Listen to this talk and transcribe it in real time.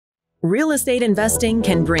Real estate investing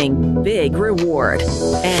can bring big reward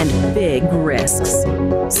and big risks.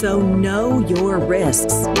 So know your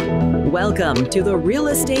risks. Welcome to the Real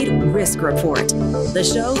Estate Risk Report, the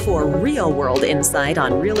show for real-world insight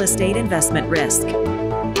on real estate investment risk.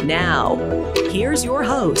 Now, here's your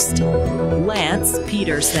host, Lance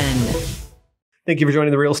Pederson. Thank you for joining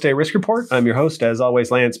the Real Estate Risk Report. I'm your host, as always,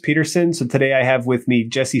 Lance Pederson. So today I have with me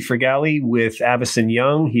Jesse Fragale with Avison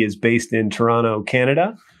Young. He is based in Toronto,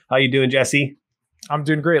 Canada. How you doing, Jesse? I'm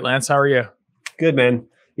doing great, Lance. How are you? Good, man.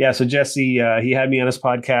 Yeah, so Jesse, he had me on his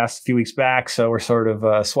podcast a few weeks back, so we're sort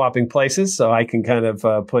of swapping places, so I can kind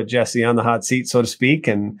of put Jesse on the hot seat, so to speak,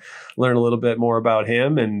 and learn a little bit more about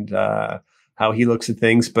him and how he looks at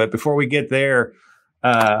things. But before we get there,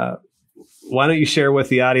 why don't you share with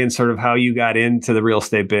the audience sort of how you got into the real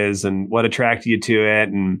estate biz and what attracted you to it,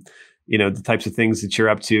 and the types of things that you're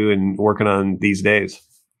up to and working on these days?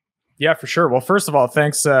 Yeah, for sure. Well, first of all,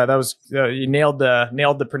 thanks. That was you nailed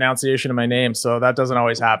the pronunciation of my name, so that doesn't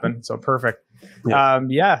always happen. So perfect. Yeah.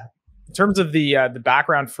 In terms of the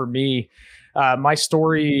background for me, my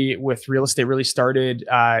story with real estate really started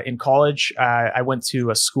in college. I went to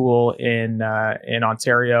a school in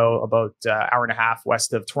Ontario, about an hour and a half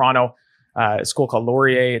west of Toronto. A school called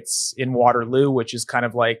Laurier. It's in Waterloo, which is kind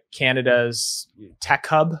of like Canada's tech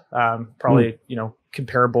hub. Probably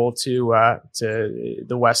comparable to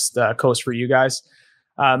the West Coast for you guys.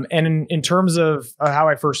 And in terms of how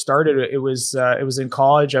I first started, it was in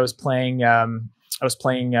college. I was playing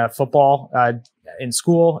football in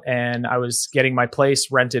school, and I was getting my place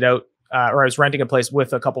rented out, or I was renting a place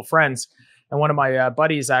with a couple friends. And one of my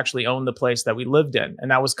buddies actually owned the place that we lived in.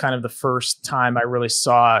 And that was kind of the first time I really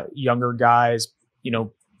saw younger guys,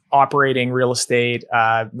 operating real estate,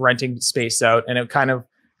 renting space out. And it kind of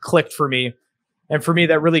clicked for me. And for me,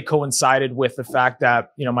 that really coincided with the fact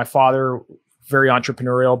that, my father, very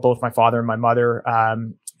entrepreneurial, both my father and my mother.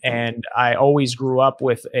 And I always grew up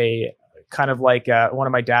with a kind of like one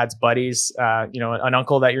of my dad's buddies, an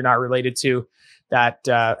uncle that you're not related to, that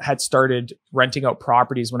had started renting out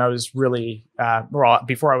properties when I was really,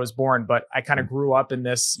 before I was born. But I kind of grew up in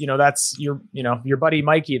this, that's your buddy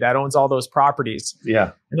Mikey that owns all those properties.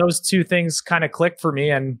 Yeah. And those two things kind of clicked for me.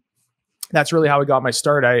 And that's really how I got my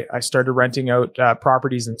start. I started renting out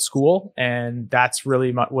properties in school, and that's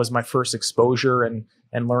really was my first exposure and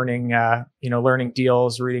learning, learning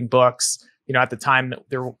deals, reading books. At the time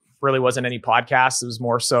there really wasn't any podcasts. It was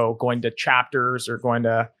more so going to Chapters or going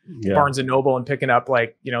to Barnes and Noble and picking up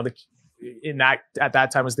at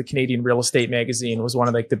that time was the Canadian Real Estate magazine was one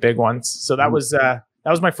of the big ones. So that was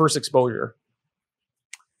my first exposure.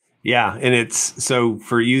 Yeah. And it's so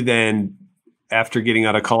for you then, after getting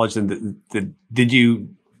out of college, then did you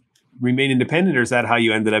remain independent, or is that how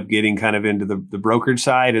you ended up getting kind of into the brokerage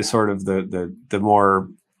side as sort of the more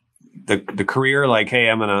the career, like, hey,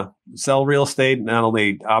 I'm going to sell real estate, not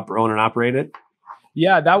only own and operate it?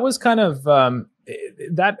 Yeah, that was kind of,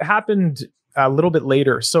 that happened a little bit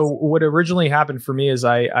later. So what originally happened for me is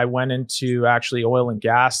I went into actually oil and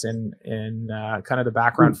gas, and kind of the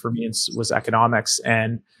background for me was economics.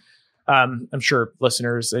 And I'm sure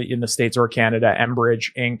listeners in the States or Canada,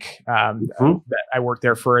 Enbridge Inc., that I worked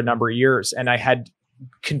there for a number of years, and I had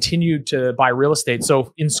continued to buy real estate.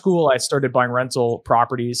 So in school, I started buying rental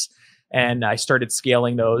properties, and I started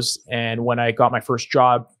scaling those. And when I got my first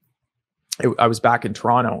job, I was back in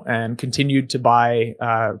Toronto and continued to buy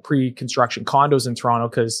pre-construction condos in Toronto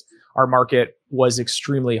because our market was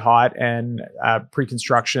extremely hot, and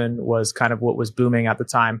pre-construction was kind of what was booming at the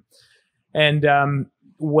time. And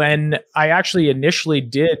when I actually initially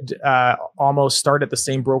did almost start at the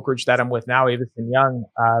same brokerage that I'm with now, Avison Young,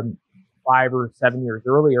 5 or 7 years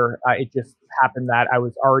earlier, it just happened that I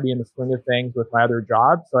was already in the swing of things with my other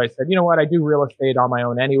job. So I said, you know what, I do real estate on my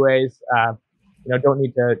own anyways. Don't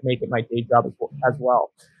need to make it my day job as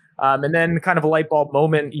well. And then kind of a light bulb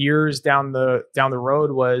moment years down the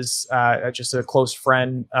road was just a close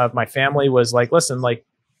friend of my family was like, listen, like,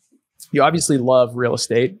 you obviously love real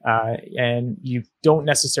estate, and you don't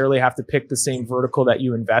necessarily have to pick the same vertical that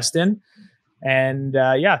you invest in. And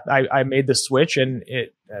I made the switch, and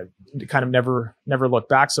it kind of never looked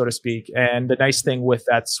back, so to speak. And the nice thing with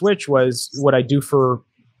that switch was what I do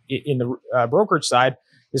in the brokerage side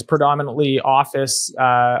is predominantly office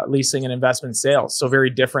leasing and investment sales. So very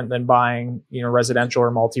different than buying, residential or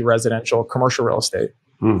multi-residential commercial real estate.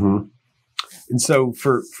 Mm-hmm. And so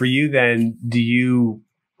for you then,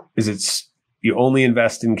 is it you only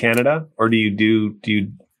invest in Canada, or do you do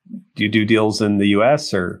deals in the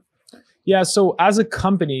US or? Yeah. So as a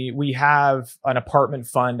company, we have an apartment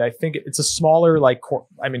fund. I think it's a smaller,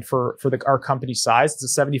 for our company size,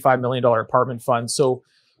 it's a $75 million apartment fund. So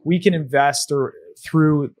we can invest or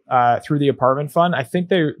through the apartment fund. I think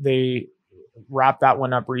they wrapped that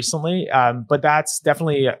one up recently, but that's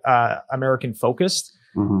definitely American focused.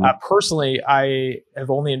 Personally, I have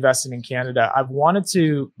only invested in Canada. I've wanted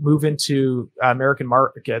to move into American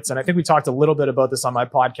markets. And I think we talked a little bit about this on my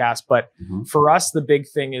podcast, but for us, the big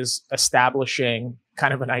thing is establishing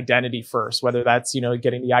kind of an identity first, whether that's,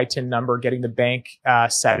 getting the ITIN number, getting the bank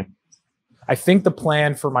set. I think the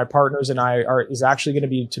plan for my partners and I is actually going to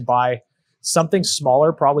be to buy something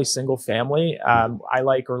smaller, probably single family. I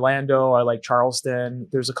like Orlando. I like Charleston.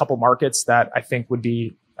 There's a couple markets that I think would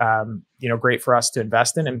be great for us to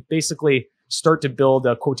invest in and basically start to build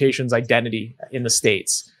a quotations identity in the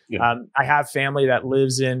States. Yeah. I have family that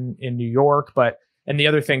lives in New York, and the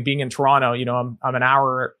other thing being in Toronto, I'm an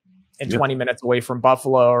hour and 20 minutes away from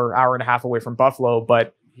Buffalo or hour and a half away from Buffalo,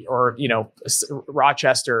 or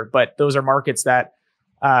Rochester, but those are markets that,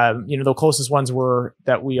 the closest ones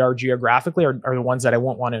that we are geographically are the ones that I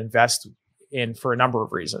won't want to invest in for a number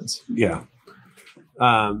of reasons. Yeah.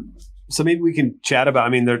 So maybe we can chat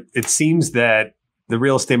about, it seems that the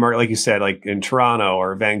real estate market, like you said, like in Toronto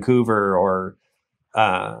or Vancouver or,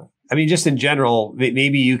 just in general,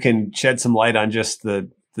 maybe you can shed some light on just the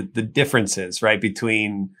differences, right,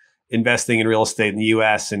 between investing in real estate in the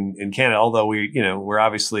US and in Canada, although we're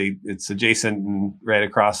obviously, it's adjacent and right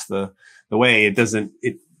across the way.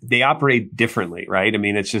 They operate differently, right?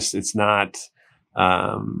 It's not,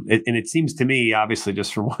 and it seems to me, obviously,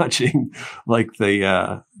 just from watching like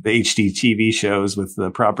the HGTV shows with the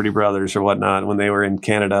Property Brothers or whatnot when they were in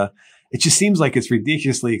Canada, it just seems like it's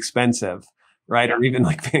ridiculously expensive, right? Or even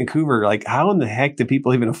like Vancouver, like how in the heck do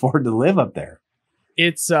people even afford to live up there?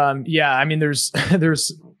 It's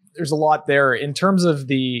there's a lot there in terms of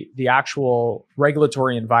the actual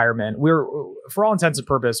regulatory environment. We're, for all intents and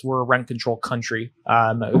purposes, we're a rent control country,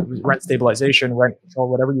 rent stabilization, rent control,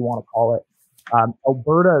 whatever you want to call it.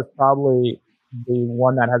 Alberta is probably the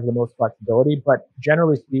one that has the most flexibility, but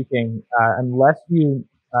generally speaking, unless you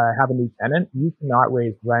have a new tenant, you cannot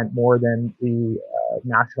raise rent more than the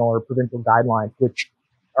national or provincial guidelines, which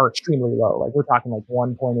are extremely low. Like we're talking like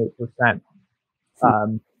 1.8%,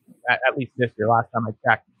 at least this year, last time I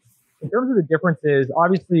checked. In terms of the differences,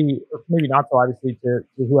 obviously, or maybe not so obviously to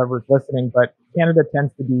whoever's listening, but Canada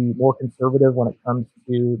tends to be more conservative when it comes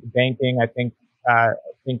to the banking. I think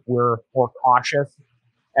we're more cautious,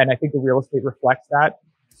 and I think the real estate reflects that.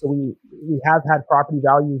 So we have had property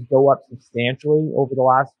values go up substantially over the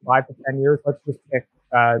last 5 to 10 years. Let's just pick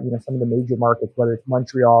some of the major markets, whether it's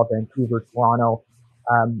Montreal, Vancouver, Toronto.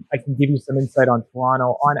 I can give you some insight on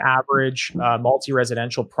Toronto. On average,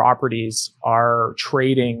 multi-residential properties are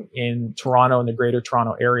trading in Toronto and the Greater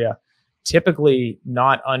Toronto area, typically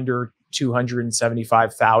not under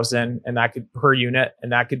 275,000, and that could per unit,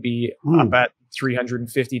 and that could be up at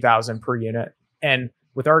 350,000 per unit. And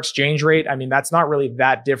with our exchange rate, that's not really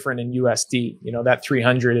that different in USD. That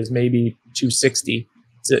 300 is maybe 260.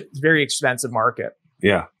 It's a very expensive market.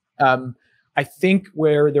 Yeah. I think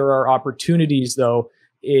where there are opportunities, though,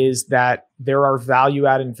 is that there are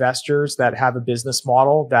value-add investors that have a business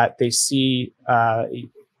model that they see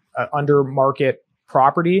under market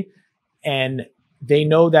property, and they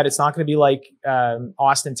know that it's not going to be like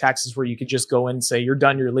Austin, Texas, where you could just go in and say, you're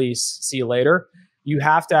done your lease, see you later. You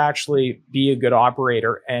have to actually be a good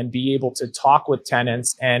operator and be able to talk with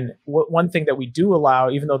tenants. And one thing that we do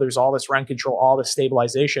allow, even though there's all this rent control, all this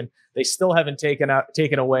stabilization, they still haven't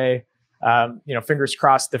taken away, fingers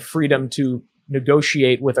crossed, the freedom to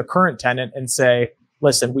negotiate with a current tenant and say,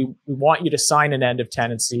 listen, we want you to sign an end of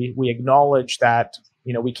tenancy. We acknowledge that,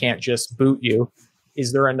 we can't just boot you.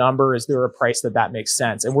 Is there a number? Is there a price that makes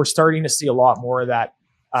sense? And we're starting to see a lot more of that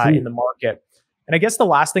in the market. And I guess the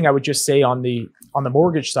last thing I would just say on the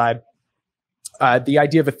mortgage side, the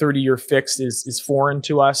idea of a 30-year fixed is foreign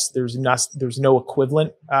to us. There's no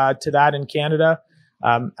equivalent to that in Canada,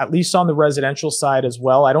 at least on the residential side as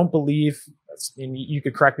well. I don't believe, and you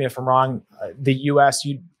could correct me if I'm wrong, the US,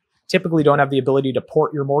 you typically don't have the ability to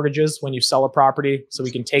port your mortgages when you sell a property. So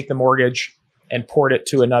we can take the mortgage and port it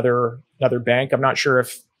to another bank. I'm not sure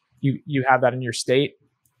if you have that in your state.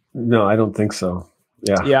 No, I don't think so.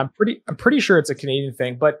 Yeah, I'm pretty sure it's a Canadian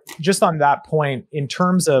thing. But just on that point, in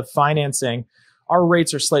terms of financing, our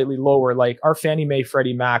rates are slightly lower. Like our Fannie Mae,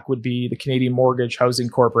 Freddie Mac would be the Canadian Mortgage Housing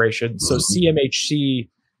Corporation. So CMHC,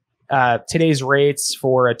 today's rates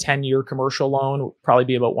for a 10-year commercial loan would probably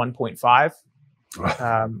be about 1.5.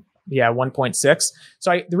 1.6.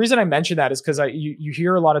 So the reason I mention that is because you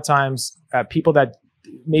hear a lot of times people that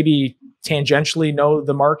maybe tangentially know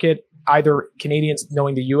the market, either Canadians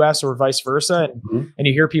knowing the US or vice versa. And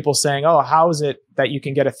you hear people saying, oh, how is it that you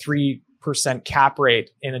can get a 3 8% cap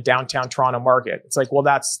rate in a downtown Toronto market. It's like, well,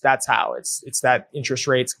 that's how it's that interest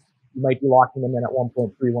rates, you might be locking them in at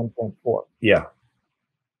 1.3, 1.4.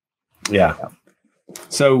 Yeah.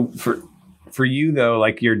 So for you though,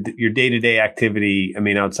 like your day-to-day activity, I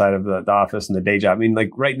mean, outside of the office and the day job, I mean,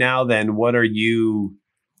 like right now, then what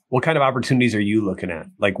kind of opportunities are you looking at?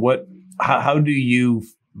 Like how do you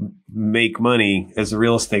make money as a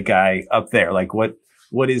real estate guy up there? Like what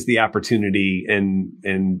is the opportunity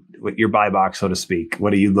in what your buy box, so to speak?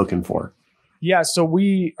 What are you looking for? Yeah. So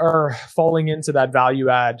we are falling into that value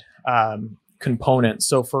add, component.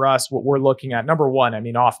 So for us, what we're looking at, number one, I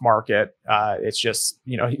mean, off market, it's just,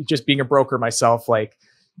 just being a broker myself, like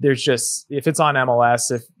there's just, if it's on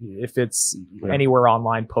MLS, if it's anywhere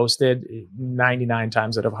online posted, 99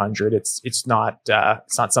 times out of 100, it's not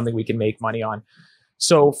something we can make money on.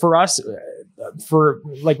 So for us, for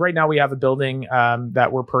like right now, we have a building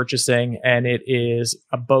that we're purchasing, and it is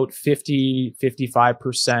about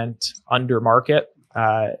 55% under market.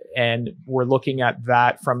 And we're looking at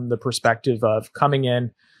that from the perspective of coming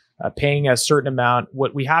in, paying a certain amount.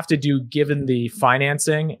 What we have to do, given the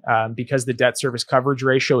financing, because the debt service coverage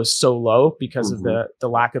ratio is so low because of the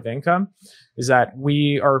lack of income, is that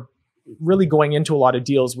we are really going into a lot of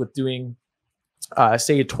deals with doing,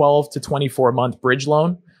 say, a 12 to 24 month bridge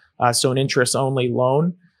loan. So an interest only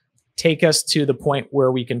loan, take us to the point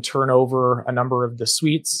where we can turn over a number of the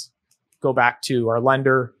suites, go back to our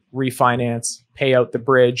lender, refinance, pay out the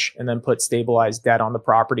bridge, and then put stabilized debt on the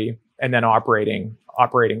property, and then operating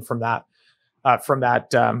from that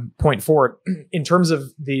point forward. In terms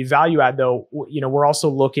of the value add, though, we're also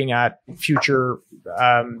looking at future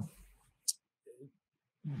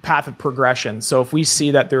path of progression. So if we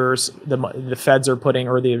see that there's the feds are putting,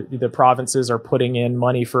 or the provinces are putting in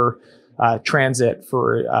money for transit,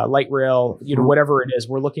 for light rail, whatever it is,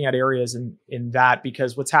 we're looking at areas in that,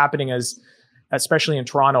 because what's happening is, especially in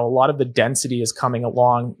Toronto, a lot of the density is coming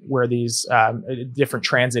along where these different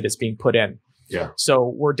transit is being put in. Yeah.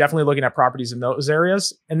 So we're definitely looking at properties in those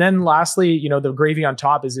areas. And then lastly, the gravy on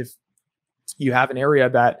top is if you have an area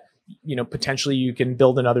that, potentially you can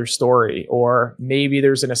build another story, or maybe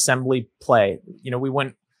there's an assembly play. We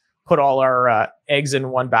wouldn't put all our eggs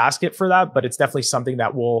in one basket for that, but it's definitely something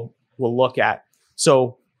that we'll look at.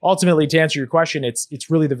 So ultimately, to answer your question, it's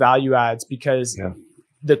really the value adds, because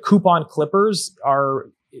the coupon clippers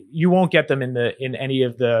you won't get them in any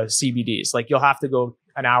of the CBDs. Like, you'll have to go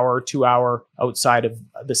an hour or 2 hour outside of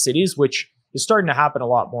the cities, which is starting to happen a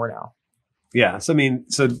lot more now. Yeah. So, I mean,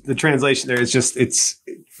 so the translation there is just, it's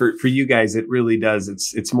for you guys, it really does.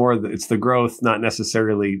 It's more, it's the growth, not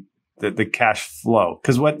necessarily the cash flow.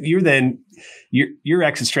 Cause what your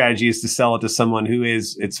exit strategy is to sell it to someone who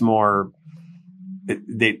it's more,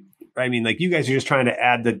 I mean, like, you guys are just trying to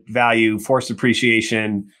add the value, force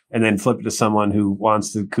appreciation, and then flip it to someone who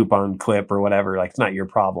wants the coupon clip or whatever. Like, it's not your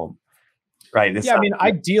problem, right? I mean,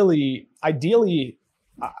 ideally,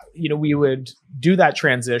 we would do that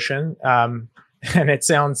transition. And it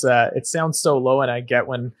sounds so low, and I get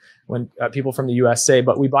when people from the US say,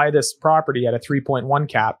 but we buy this property at a 3.1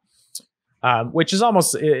 cap, which is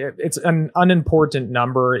almost, it's an unimportant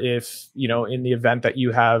number if, in the event that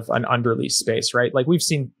you have an underleased space, right? Like, we've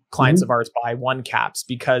seen clients of ours buy 1 caps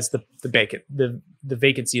because the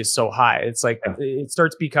vacancy is so high. It's like, it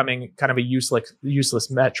starts becoming kind of a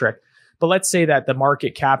useless metric. But let's say that the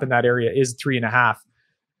market cap in that area is 3.5.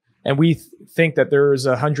 And we think that there's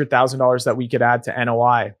 $100,000 that we could add to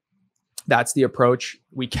NOI. That's the approach.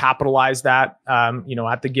 We capitalize that,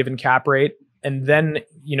 at the given cap rate. And then,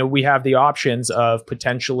 we have the options of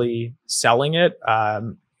potentially selling it,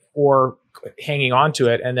 or hanging on to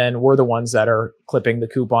it. And then we're the ones that are clipping the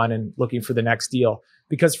coupon and looking for the next deal.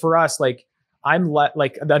 Because for us, like,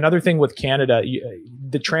 another thing with Canada,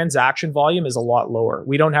 the transaction volume is a lot lower.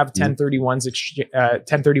 We don't have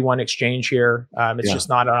 1031 exchange here. It's just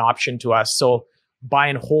not an option to us. So buy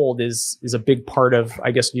and hold is a big part of,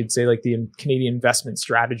 I guess you'd say, like, the Canadian investment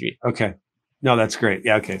strategy. Okay. No, that's great.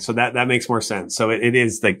 Yeah. Okay. So that makes more sense. So it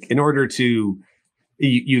is like, in order to,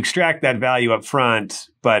 you extract that value up front,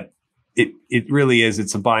 but it really is,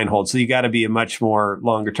 it's a buy and hold. So you got to be a much more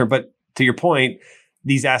longer term. But to your point,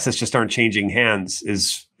 these assets just aren't changing hands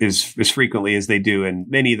as frequently as they do in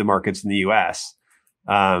many of the markets in the US.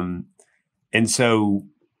 And so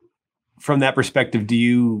from that perspective,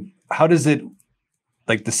 how does it,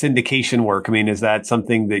 like, the syndication work? I mean, is that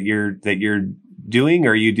something that you're doing,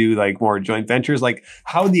 or you do like more joint ventures? Like,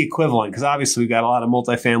 how the equivalent? Because obviously we've got a lot of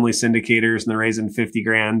multifamily syndicators, and they're raising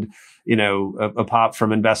 $50,000, a pop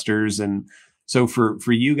from investors. And so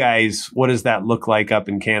for you guys, what does that look like up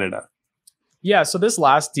in Canada? Yeah. So this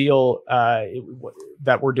last deal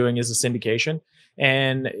that we're doing is a syndication,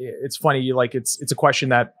 and it's funny. Like it's a question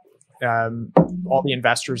that all the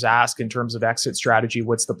investors ask in terms of exit strategy.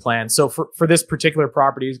 What's the plan? So for this particular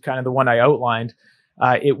property, kind of the one I outlined,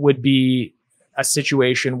 it would be a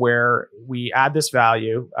situation where we add this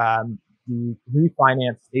value, we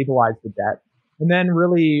refinance, stabilize the debt. And then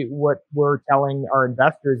really what we're telling our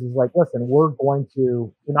investors is like, listen, we're not going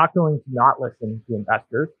to not listen to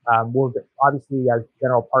investors. We're obviously, as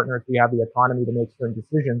general partners, we have the autonomy to make certain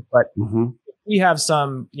decisions, but if we have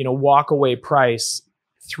some, walk away price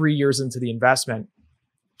 3 years into the investment,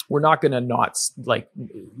 we're not going to not like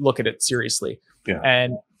look at it seriously. Yeah.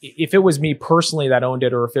 And if it was me personally that owned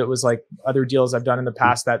it, or if it was like other deals I've done in the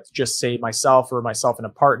past that just say myself and a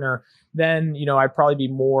partner, then, I'd probably be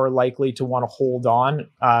more likely to want to hold on,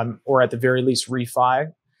 or at the very least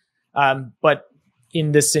refi. But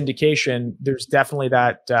in this syndication, there's definitely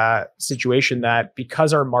that situation that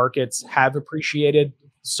because our markets have appreciated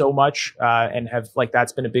so much, and have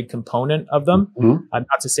that's been a big component of them.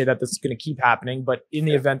 Not to say that this is going to keep happening, but in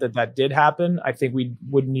the event that did happen, I think we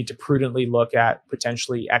would need to prudently look at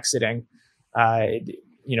potentially exiting, the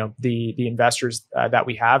investors that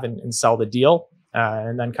we have and sell the deal,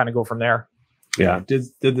 and then kind of go from there. Yeah. Did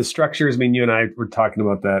the structures, you and I were talking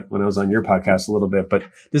about that when I was on your podcast a little bit, but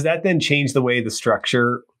does that then change the way the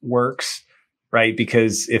structure works, right?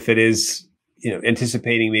 Because if it is,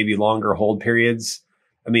 anticipating maybe longer hold periods,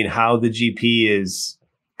 how the GP is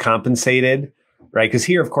compensated, right? Because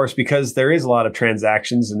here, of course, because there is a lot of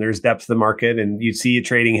transactions and there's depth of the market and you see it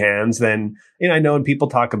trading hands, then, I know when people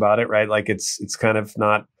talk about it, right? Like it's kind of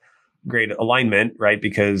not great alignment, right?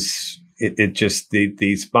 Because it just,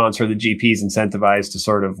 the sponsor, the GP is incentivized to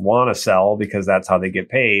sort of want to sell because that's how they get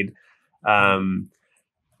paid.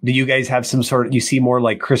 Do you guys have some sort of, you see more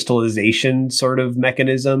like crystallization sort of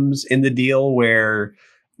mechanisms in the deal where,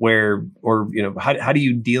 how do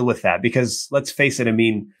you deal with that? Because let's face it,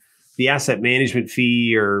 the asset management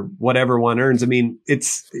fee or whatever one earns,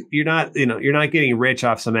 you're not getting rich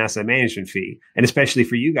off some asset management fee. And especially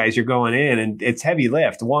for you guys, you're going in and it's heavy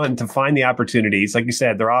lift. One, to find the opportunities, like you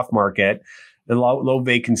said, they're off market, the low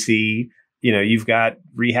vacancy, you've got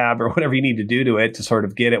rehab or whatever you need to do to it to sort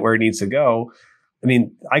of get it where it needs to go.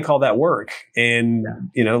 I call that work. And,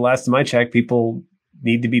 last time I checked, people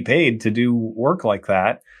need to be paid to do work like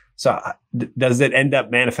that. So does it end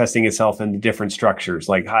up manifesting itself in different structures,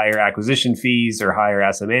 like higher acquisition fees or higher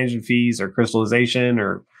asset management fees or crystallization,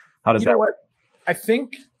 or how does that work? I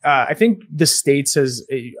think the States has,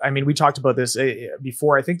 we talked about this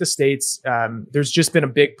before. I think the States, there's just been a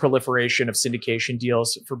big proliferation of syndication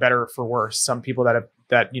deals, for better or for worse. Some people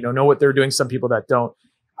that know what they're doing, some people that don't.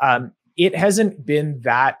 It hasn't been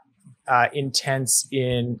that intense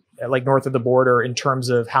in north of the border in terms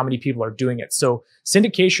of how many people are doing it. So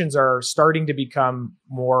syndications are starting to become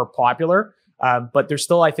more popular, but they're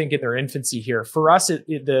still, I think, in their infancy here. For us,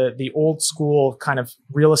 the old school kind of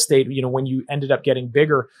real estate, when you ended up getting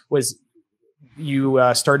bigger, was you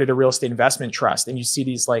started a real estate investment trust, and you see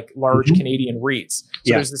these large Canadian REITs.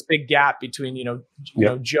 So there's this big gap between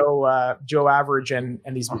Joe Average and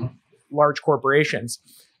these large corporations.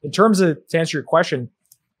 In terms of, to answer your question,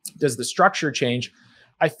 does the structure change?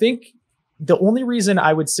 I think the only reason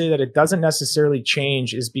I would say that it doesn't necessarily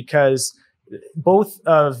change is because both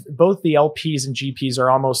the LPs and GPs are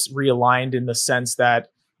almost realigned in the sense that,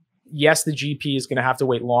 yes, the GP is going to have to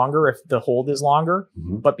wait longer if the hold is longer,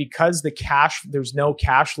 but because there's no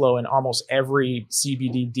cash flow in almost every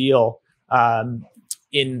CBD deal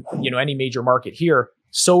in any major market here,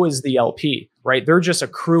 so is the LP, right? They're just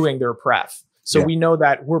accruing their pref. So we know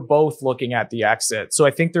that we're both looking at the exit. So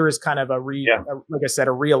I think there is kind of like I said,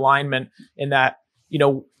 a realignment in that,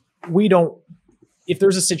 we don't, if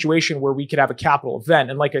there's a situation where we could have a capital event,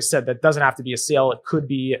 and like I said, that doesn't have to be a sale. It could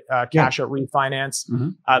be a cash out refinance.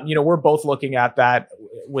 We're both looking at that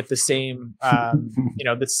with the same,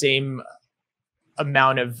 the same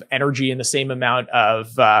amount of energy and the same amount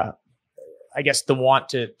of, the want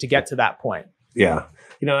to get to that point. Yeah.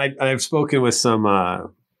 I've spoken with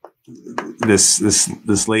some,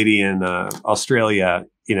 this lady in Australia,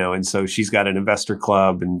 and so she's got an investor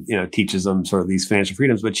club and teaches them sort of these financial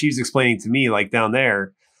freedoms. But she's explaining to me, down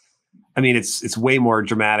there, it's way more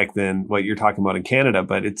dramatic than what you're talking about in Canada.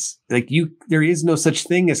 But it's there is no such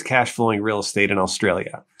thing as cash flowing real estate in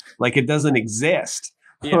Australia. It doesn't exist.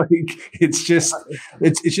 Yeah. It's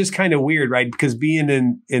just kind of weird, right? Because being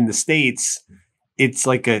in the States, it's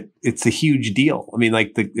a huge deal.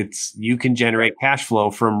 You can generate cash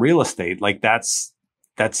flow from real estate. That's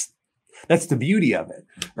that's the beauty of it,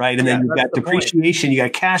 right? And then you've got depreciation, you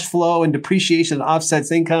got cash flow, and depreciation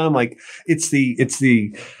offsets income. Like it's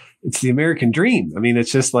the American dream. I mean,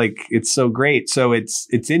 it's just like, it's so great. So it's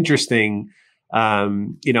interesting,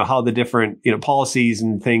 how the different, policies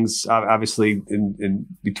and things, obviously in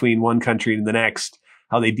between one country and the next,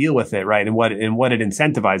 how they deal with it, right? And what it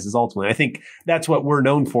incentivizes ultimately. I think that's what we're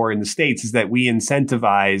known for in the States, is that we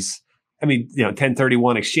incentivize,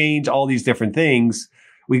 1031 exchange, all these different things.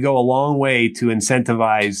 We go a long way to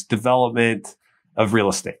incentivize development of real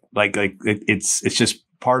estate. Like it's just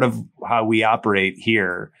part of how we operate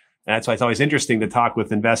here. And that's why it's always interesting to talk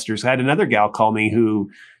with investors. I had another gal call me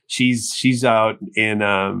who she's out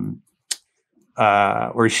in,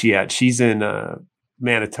 where's she at? She's in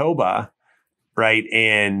Manitoba, right?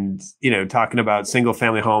 And, talking about single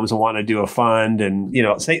family homes and wanting to do a fund, and,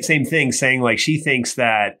 same thing, saying like, she thinks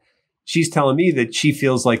that, she's telling me that she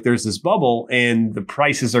feels like there's this bubble and the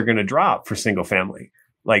prices are going to drop for single family.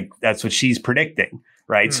 Like that's what she's predicting.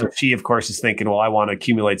 Right. Mm-hmm. So she, of course, is thinking, well, I want to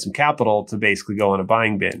accumulate some capital to basically go on a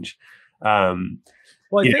buying binge. Well,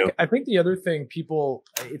 I think the other thing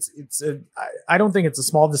I don't think it's a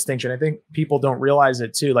small distinction. I think people don't realize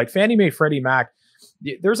it too. Like Fannie Mae, Freddie Mac,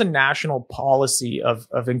 there's a national policy of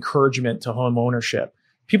encouragement to home ownership.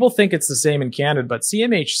 People think it's the same in Canada, but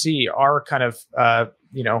CMHC, our kind of,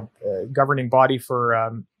 governing body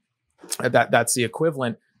for that's the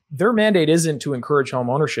equivalent. Their mandate isn't to encourage home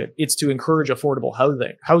ownership. It's to encourage affordable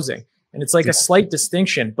housing. And it's like a slight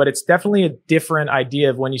distinction, but it's definitely a different idea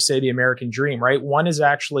of when you say the American dream, right? One is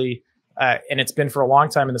actually, and it's been for a long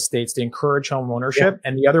time in the States, to encourage home ownership. Yeah.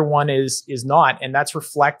 And the other one is not. And that's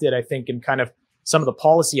reflected, I think, in kind of some of the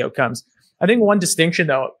policy outcomes. I think one distinction,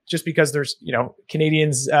 though, just because there's,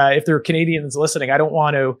 Canadians, if there are Canadians listening, I don't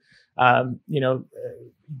want to,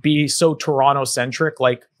 be so Toronto centric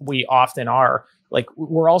like we often are. Like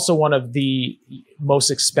we're also one of the most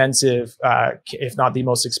expensive, if not the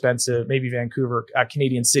most expensive, maybe Vancouver,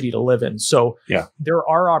 Canadian city to live in. So there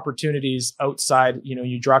are opportunities outside,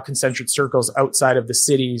 you draw concentric circles outside of the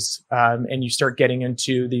cities, and you start getting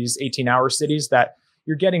into these 18-hour cities that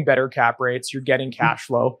you're getting better cap rates, you're getting cash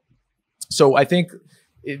flow. So I think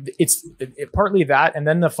it's partly that, and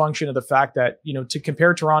then the function of the fact that, to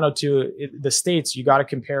compare Toronto to the States, you got to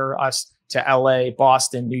compare us to LA,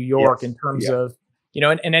 Boston, New York, in terms of,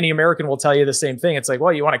 and any American will tell you the same thing. It's like,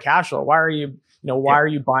 well, you want a cash flow. Why are you, why are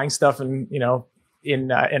you buying stuff in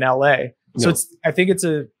LA? So I think it's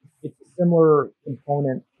a similar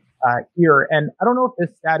component here. And I don't know if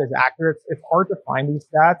this stat is accurate. It's hard to find these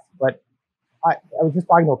stats, but I was just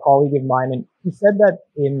talking to a colleague of mine, and he said that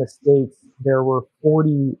in the States, there were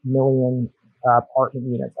 40 million apartment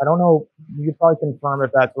units. I don't know, you could probably confirm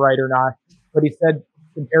if that's right or not, but he said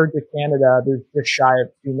compared to Canada, there's just shy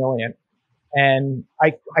of 2 million. And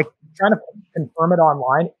I trying to confirm it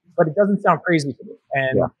online, but it doesn't sound crazy to me.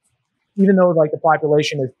 And even though like the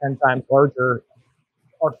population is 10 times larger,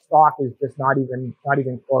 our stock is just not even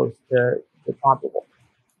close to comparable.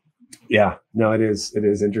 Yeah, no, it is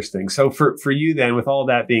interesting. So for you then, with all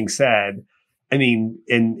that being said, I mean,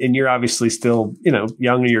 and you're obviously still,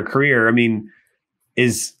 young in your career. I mean, I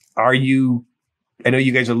know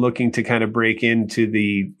you guys are looking to kind of break into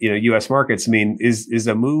the, US markets. I mean, is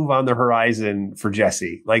a move on the horizon for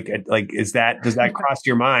Jesse? Like, does that cross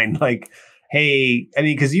your mind? Like, hey, I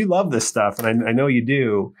mean, cause you love this stuff and I know you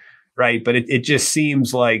do, right? But it just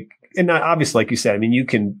seems like, and not, obviously, like you said, I mean, you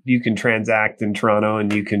can transact in Toronto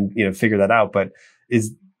and you can, figure that out. But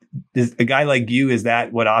is a guy like you, is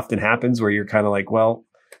that what often happens where you're kind of like, well,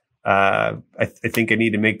 I think I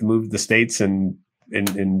need to make the move to the States and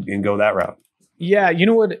go that route? Yeah. You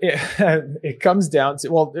know what it comes down to?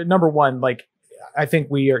 Well, number one, like, I think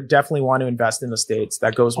we definitely want to invest in the States.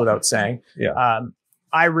 That goes without saying. Yeah.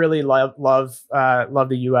 I really love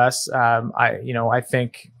the US. I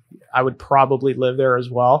think I would probably live there as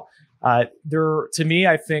well. To me,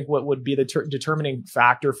 I think what would be the determining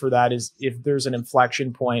factor for that is if there's an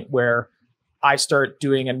inflection point where I start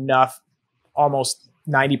doing enough, almost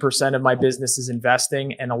 90% of my business is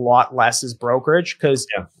investing and a lot less is brokerage. Because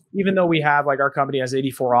even though we have, like, our company has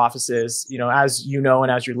 84 offices, as you know,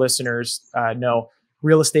 and as your listeners know,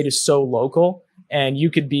 real estate is so local, and you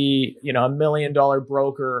could be, $1 million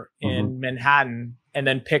broker in Manhattan and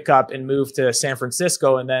then pick up and move to San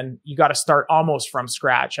Francisco. And then you got to start almost from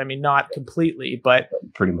scratch. I mean, not completely, but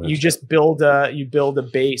pretty much you just build a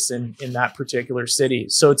base in that particular city.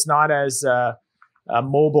 So it's not as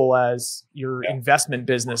mobile as your investment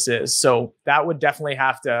business is. So that would definitely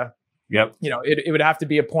have to, it would have to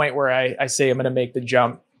be a point where I say I'm going to make the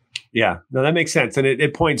jump. Yeah, no, that makes sense. And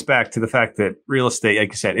it points back to the fact that real estate,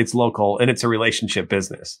 like you said, it's local and it's a relationship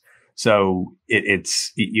business. So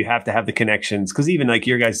you have to have the connections, because even like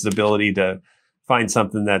your guys' ability to find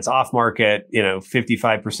something that's off market,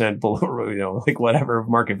 55% below, like whatever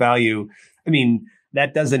market value. I mean,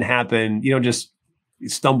 that doesn't happen. You don't just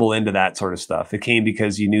stumble into that sort of stuff. It came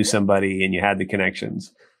because you knew somebody and you had the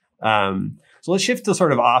connections. So let's shift to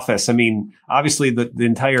sort of office. I mean, obviously the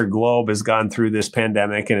entire globe has gone through this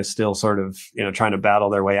pandemic and is still sort of, trying to battle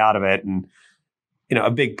their way out of it. And, a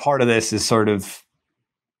big part of this is sort of,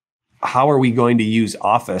 how are we going to use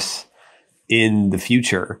office in the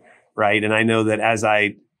future? Right. And I know that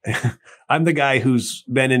I'm the guy who's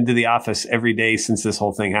been into the office every day since this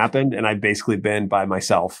whole thing happened. And I've basically been by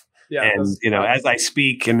myself. Yeah, and, as I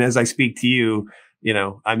speak to you,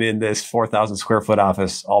 I'm in this 4,000 square foot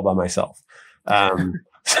office all by myself.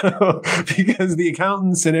 So because the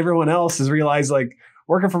accountants and everyone else has realized like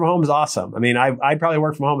working from home is awesome. I mean, I'd probably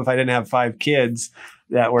work from home if I didn't have 5 kids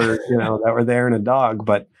that were, that were there and a dog.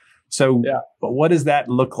 But what does that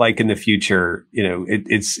look like in the future?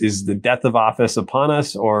 Is the death of office upon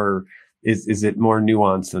us, or is it more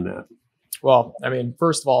nuanced than that? Well, I mean,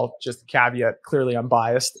 first of all, just a caveat, clearly I'm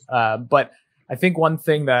biased. But I think one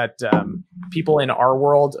thing that people in our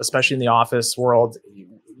world, especially in the office world,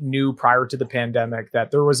 knew prior to the pandemic, that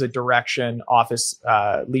there was a direction office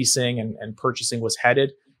leasing and purchasing was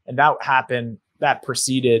headed. And that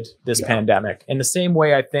preceded this pandemic. In the same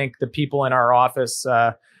way, I think the people in our office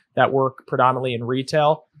that work predominantly in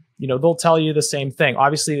retail, they'll tell you the same thing.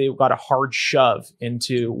 Obviously, they got a hard shove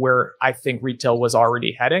into where I think retail was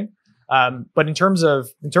already heading. But in terms of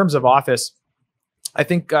office, I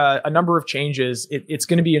think a number of changes. It's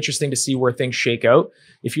going to be interesting to see where things shake out.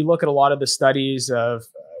 If you look at a lot of the studies of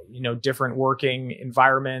different working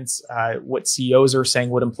environments, what CEOs are saying,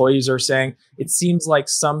 what employees are saying, it seems like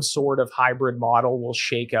some sort of hybrid model will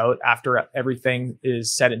shake out after everything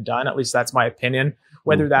is said and done. At least that's my opinion.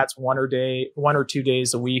 Whether that's 1 or 2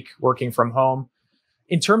 days a week working from home.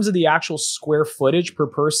 In terms of the actual square footage per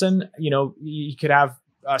person, you could have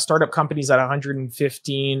startup companies at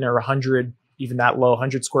 115 or 100, even that low,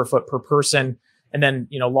 100 square foot per person. And then,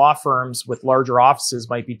 law firms with larger offices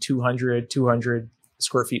might be 200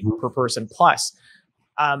 square feet per person plus.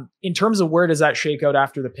 In terms of where does that shake out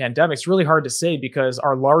after the pandemic, it's really hard to say, because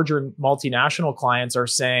our larger multinational clients are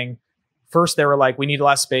saying, first they were like, we need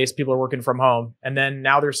less space, people are working from home. And then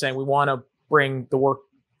now they're saying we want to bring the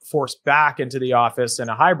workforce back into the office in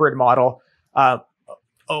a hybrid model.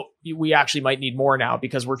 We actually might need more now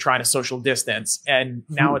because we're trying to social distance. And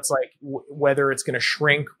now it's like, whether it's going to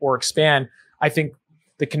shrink or expand, I think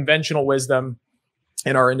the conventional wisdom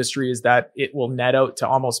in our industry is that it will net out to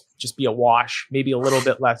almost just be a wash, maybe a little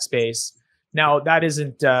bit less space. Now, that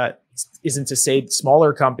isn't to say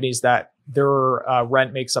smaller companies that their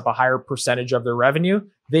rent makes up a higher percentage of their revenue,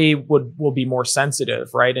 they will be more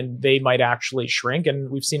sensitive, right? And they might actually shrink. And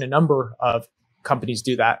we've seen a number of companies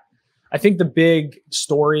do that. I think the big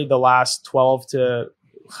story the last 12 to,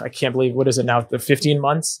 I can't believe, what is it now, the 15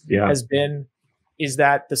 months is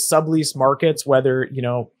that the sublease markets, whether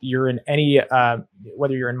you're in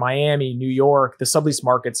whether you're in Miami, New York, the sublease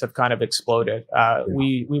markets have kind of exploded.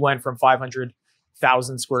 We went from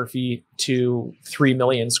 500,000 square feet to 3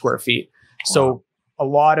 million square feet. Wow. So a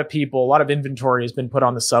lot of inventory has been put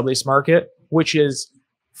on the sublease market, which is,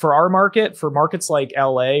 for our market, for markets like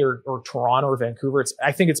LA or Toronto or Vancouver,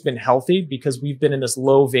 I think it's been healthy, because we've been in this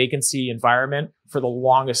low vacancy environment for the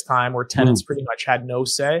longest time, where tenants pretty much had no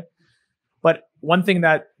say. But one thing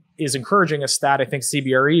that is encouraging, a stat I think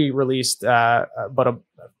CBRE released about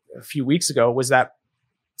a few weeks ago, was that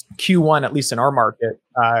Q1, at least in our market,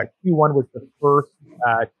 Q1 was the first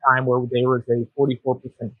time where there was a 44%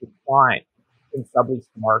 decline in sublease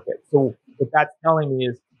market. So what that's telling me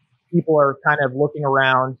is people are kind of looking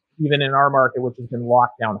around, even in our market, which has been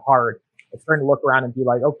locked down hard. It's starting to look around and be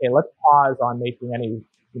like, okay, let's pause on making any,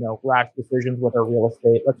 rash decisions with our real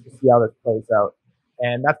estate. Let's just see how this plays out.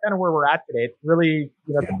 And that's kind of where we're at today. It's really,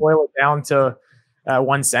 to boil it down to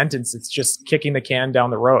one sentence, it's just kicking the can down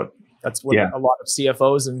the road. That's what a lot of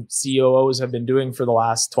CFOs and COOs have been doing for the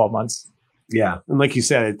last 12 months. Yeah. And like you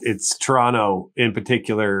said, it's Toronto in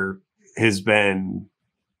particular has been,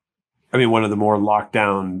 one of the more locked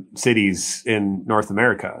down cities in North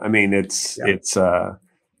America.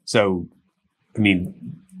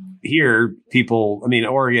 Here people,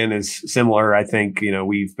 Oregon is similar. I think,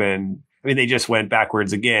 they just went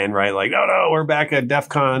backwards again, right? Like, no, we're back at DEF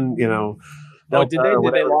CON, Oh, did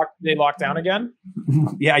they lock down again?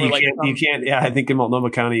 Yeah, you can't. Yeah, I think in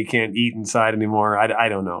Multnomah County you can't eat inside anymore. I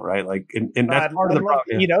don't know, right? Like, and that's part of the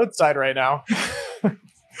problem. Eat outside right now.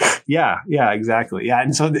 Yeah, exactly. Yeah,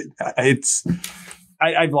 and so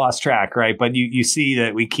I've lost track, right? But you see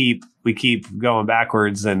that we keep going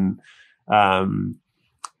backwards, and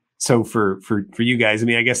so for you guys, I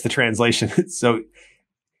mean, I guess the translation. So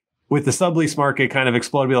with the sublease market kind of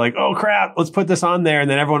exploded, be like, oh crap, let's put this on there, and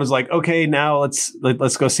then everyone was like, okay, now let's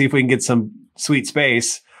go see if we can get some sweet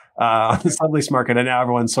space on the sublease market, and now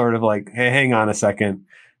everyone's sort of like, hey, hang on a second,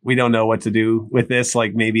 we don't know what to do with this.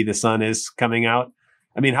 Like maybe the sun is coming out.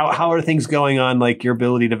 I mean, how are things going on? Like your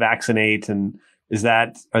ability to vaccinate, and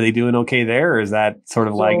are they doing okay there, or is that sort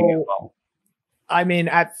of lagging as well? I mean,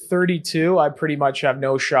 at 32, I pretty much have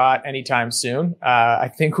no shot anytime soon. I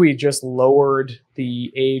think we just lowered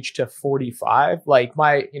the age to 45. Like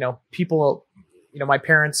my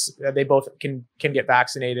parents, they both can get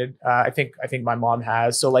vaccinated. I think my mom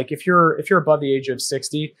has. So like if you're above the age of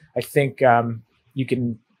 60, I think you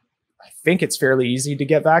can. I think it's fairly easy to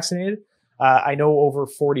get vaccinated. I know over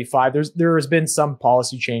 45, there has been some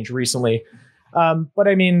policy change recently, but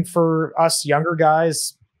I mean, for us younger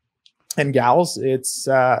guys and gals, it's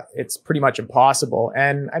pretty much impossible.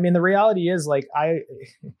 And I mean, the reality is, like,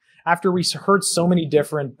 after we heard so many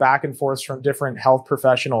different back and forths from different health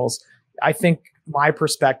professionals, I think my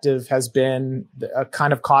perspective has been a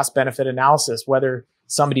kind of cost benefit analysis. Whether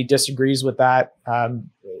somebody disagrees with that,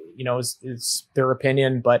 is their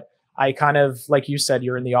opinion. But I kind of, like you said,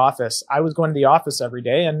 you're in the office. I was going to the office every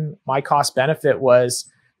day, and my cost benefit was,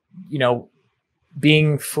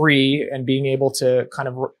 being free and being able to kind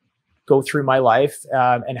of go through my life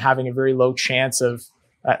and having a very low chance of,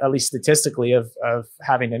 at least statistically, of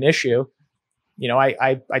having an issue.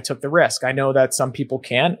 I took the risk. I know that some people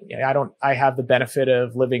can't. I have the benefit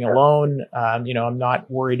of living alone. I'm not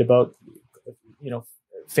worried about,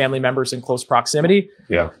 family members in close proximity.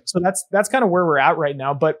 Yeah. So that's kind of where we're at right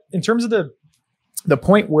now. But in terms of the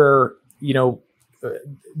point where, the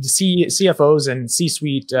CFOs and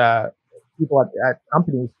C-suite people at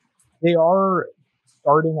companies, they are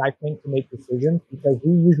starting, I think, to make decisions, because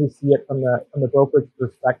we usually see it from the brokerage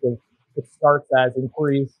perspective. It starts as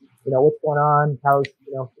inquiries, what's going on, how's,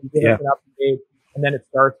 you give us an update, and then it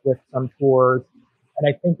starts with some tours. And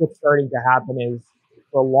I think what's starting to happen is,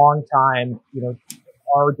 for a long time,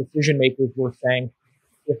 our decision makers were saying,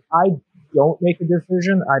 if I don't make a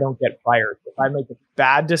decision, I don't get fired. If I make a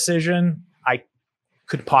bad decision, I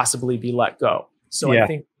could possibly be let go. So I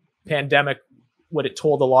think pandemic, what it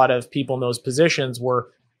told a lot of people in those positions were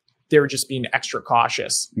they were just being extra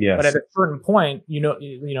cautious. Yes. But at a certain point,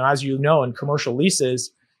 as in commercial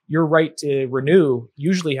leases, your right to renew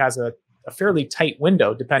usually has a fairly tight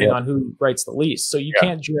window depending on who writes the lease. So you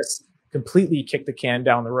can't just completely kick the can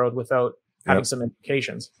down the road without having some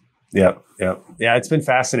implications. Yeah. It's been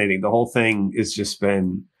fascinating. The whole thing has just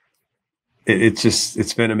been,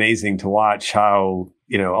 it's been amazing to watch how,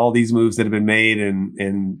 all these moves that have been made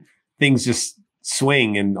and things just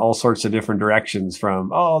swing in all sorts of different directions from,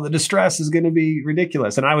 the distress is going to be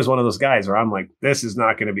ridiculous. And I was one of those guys where I'm like, this is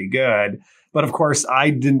not going to be good. But of course, I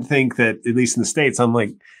didn't think that, at least in the States, I'm like,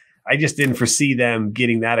 I just didn't foresee them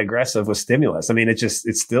getting that aggressive with stimulus. I mean, it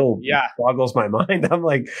still boggles my mind. I'm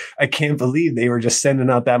like, I can't believe they were just sending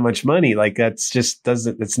out that much money. Like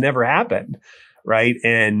it's never happened. Right.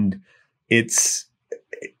 And it's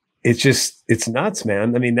nuts,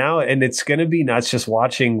 man. I mean, now, and it's going to be nuts just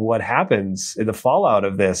watching what happens in the fallout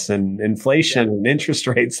of this and inflation and interest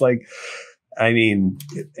rates. Like, I mean,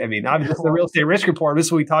 I'm just the real estate risk report. This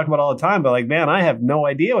is what we talk about all the time, but like, man, I have no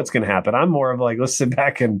idea what's going to happen. I'm more of like, let's sit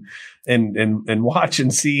back and watch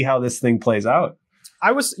and see how this thing plays out.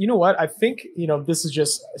 I think, this is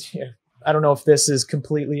just, I don't know if this is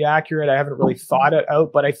completely accurate. I haven't really thought it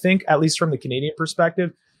out, but I think, at least from the Canadian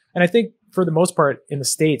perspective, and I think for the most part in the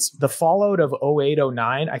States, the fallout of 08,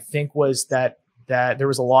 09, I think was that there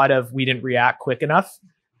was a lot of, we didn't react quick enough.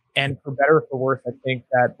 And for better or for worse, I think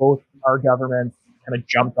that both our governments kind of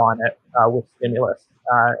jumped on it with stimulus.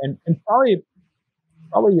 And probably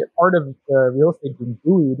part of the real estate being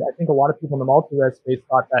buoyed, I think a lot of people in the multi-res space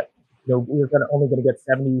thought that, we were only going to get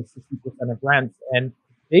 70, 60% of rents. And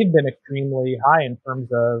they've been extremely high in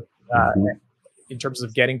terms of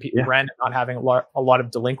getting people rent and not having a lot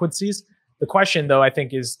of delinquencies. The question, though, I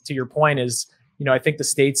think is, to your point, is, I think the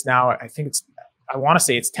States now, I want to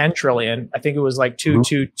say it's 10 trillion. I think it was like 2,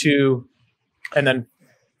 and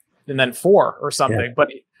then 4 or something. Yeah. But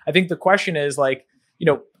I think the question is, like,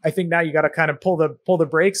 I think now you got to kind of pull the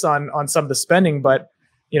brakes on some of the spending. But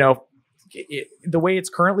the way it's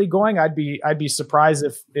currently going, I'd be surprised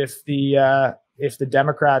if the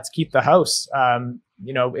Democrats keep the House.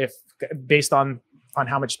 If based on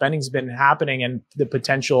how much spending's been happening and the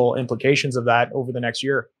potential implications of that over the next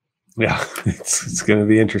year. Yeah, it's going to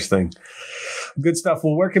be interesting. Good stuff.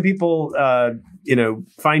 Well, where can people,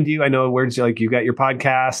 find you? I know you got your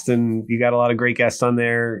podcast and you got a lot of great guests on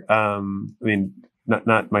there.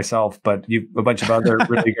 Not myself, but a bunch of other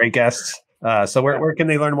really great guests. So where can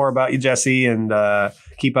they learn more about you, Jesse, and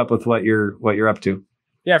keep up with what you're up to?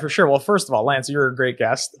 Yeah, for sure. Well, first of all, Lance, you're a great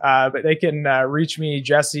guest. But they can reach me,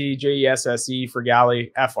 Jesse, Jesse,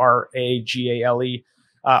 Fragale, Fragale,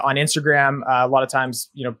 on Instagram. A lot of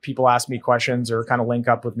times, people ask me questions or kind of link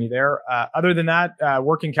up with me there. Other than that,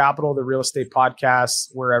 Working Capital, the real estate podcast,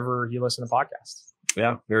 wherever you listen to podcasts.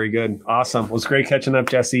 Yeah, very good. Awesome. Well, it's great catching up,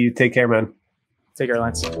 Jesse. Take care, man. Take care,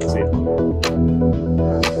 Lance. See you.